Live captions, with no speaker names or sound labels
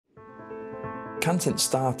CanSense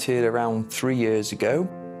started around 3 years ago.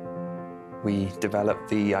 We developed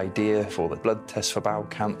the idea for the blood test for bowel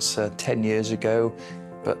cancer 10 years ago,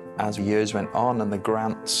 but as the years went on and the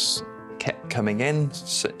grants kept coming in,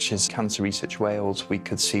 such as Cancer Research Wales, we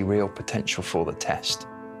could see real potential for the test.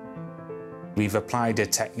 We've applied a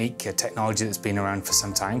technology that's been around for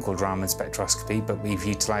some time called Raman spectroscopy, but we've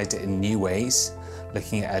utilised it in new ways,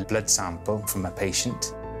 looking at a blood sample from a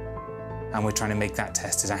patient. And we're trying to make that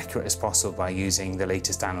test as accurate as possible by using the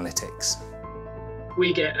latest analytics.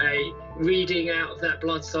 We get a reading out of that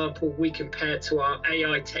blood sample, we compare it to our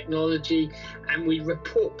AI technology, and we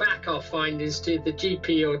report back our findings to the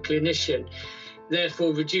GP or clinician,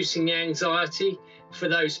 therefore reducing the anxiety for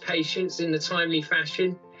those patients in a timely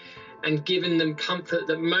fashion and giving them comfort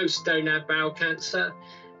that most don't have bowel cancer,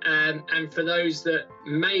 and for those that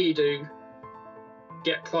may do,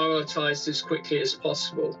 get prioritised as quickly as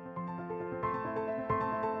possible.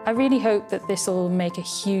 I really hope that this will make a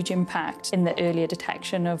huge impact in the earlier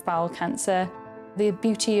detection of bowel cancer. The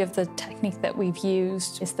beauty of the technique that we've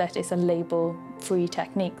used is that it's a label-free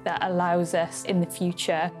technique that allows us in the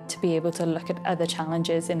future to be able to look at other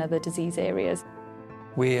challenges in other disease areas.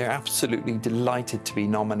 We're absolutely delighted to be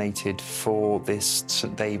nominated for this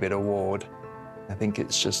St David Award. I think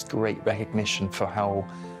it's just great recognition for how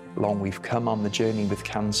long we've come on the journey with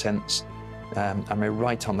CanSense. And we're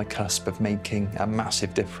right on the cusp of making a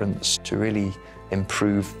massive difference to really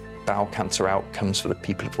improve bowel cancer outcomes for the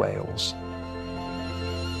people of Wales.